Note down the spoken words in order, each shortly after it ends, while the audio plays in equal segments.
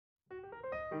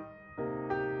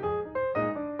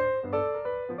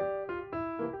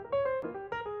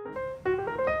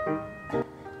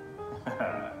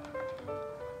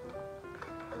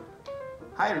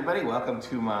Hi everybody, welcome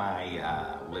to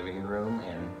my living room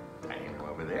and dining room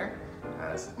over there.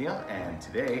 This is Neil, and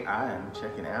today I'm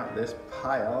checking out this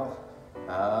Pyle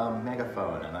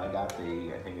Megaphone, and I got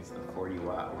I think it's the 40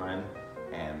 watt one,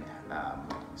 and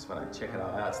just want to check it all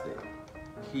out. It's the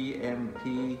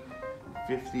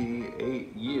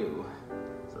PMP58U.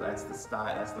 So that's the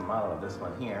style, that's the model of this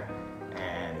one here,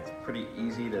 and it's pretty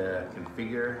easy to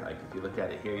configure. Like if you look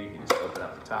at it here, you can just open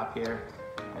up the top here,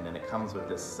 and then it comes with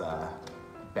this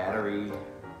battery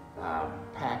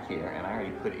pack here, and I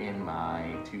already put in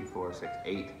my 2, 4, 6,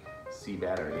 8 C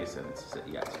batteries, and it's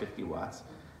 50 watts.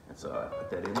 And so I put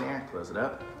that in there, close it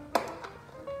up,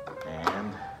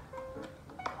 and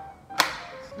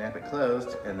snap it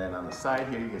closed. And then on the side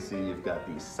here, you can see you've got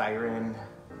the Siren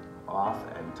off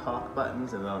and talk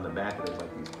buttons, and then on the back there's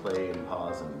like these play and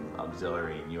pause and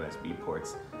auxiliary and USB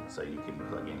ports, so you can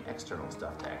plug in external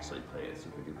stuff to actually play it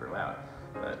super duper loud.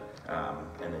 But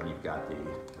and then you've got the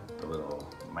little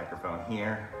microphone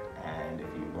here, and if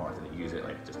you wanted to use it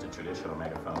like just a traditional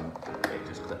megaphone, it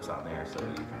just clips on there, so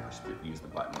you can use the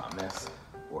button on this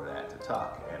or that to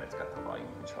talk, and it's got the volume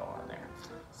control on there.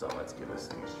 So let's give this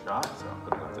thing a shot. So I'll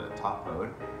put it onto the top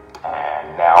mode,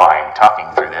 and now I'm talking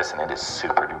through this, and it is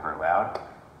super duper loud,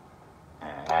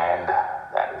 and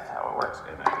that is how it works.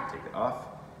 And I can take it off,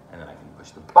 and then I can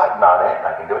push the button on it, and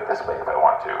I can do it this way if I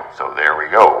want to. So there we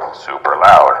go, super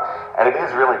loud, and it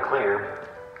is really clear.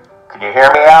 Can you hear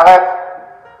me, Alex?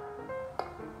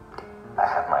 I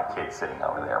have my kid sitting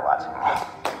over there watching me.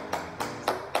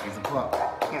 He's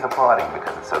applauding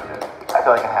because it's so good. I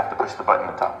feel like I have to push the button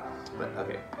at the top. But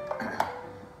okay.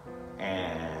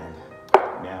 And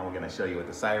now we're going to show you what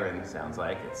the Siren sounds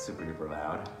like. It's super duper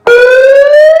loud.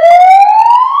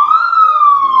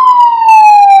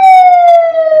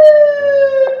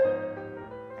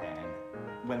 And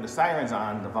when the Siren's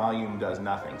on, the volume does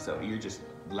nothing. So you're just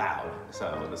loud.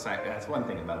 So that's one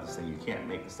thing about this thing. You can't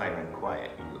make the Siren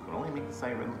quiet. You can only make the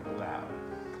Siren loud.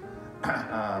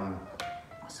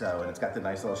 And it's got the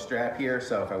nice little strap here,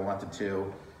 so if I wanted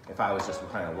to, if I was just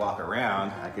trying to walk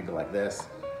around, I could go like this,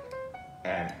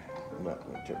 and let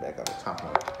me turn back on the top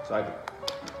mode. So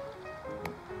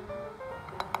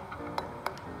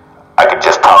I could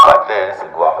just talk like this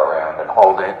and walk around and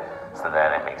hold it, so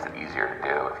then it makes it easier to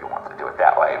do if you want to do it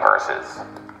that way versus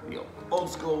the old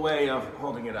school way of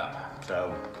holding it up.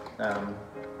 So,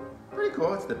 pretty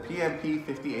cool. It's the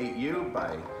PMP58U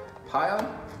by Pyle.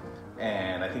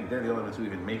 And I think they're the only ones who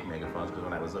even make megaphones, because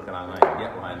when I was looking online to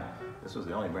get one, this was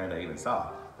the only brand I even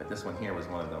saw. But this one here was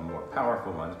one of the more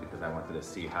powerful ones, because I wanted to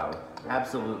see how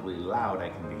absolutely loud I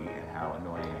can be and how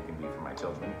annoying I can be for my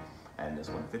children. And this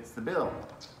one fits the bill.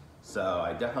 So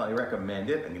I definitely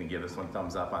recommend it. I'm going to give this one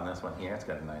thumbs up on this one here. It's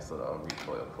got a nice little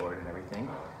recoil cord and everything.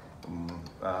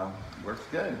 Works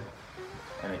good.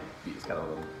 And it's got a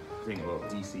little thing, a little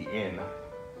DC in.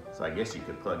 So I guess you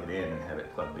could plug it in and have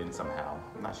it plugged in somehow.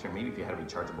 I'm not sure, maybe if you had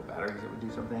rechargeable batteries it would do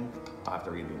something. I'll have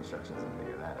to read the instructions and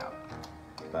figure that out.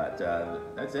 But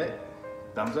that's it.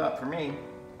 Thumbs up for me.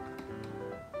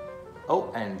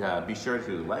 Oh, and be sure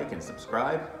to like and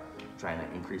subscribe. I'm trying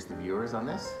to increase the viewers on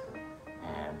this.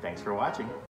 And thanks for watching.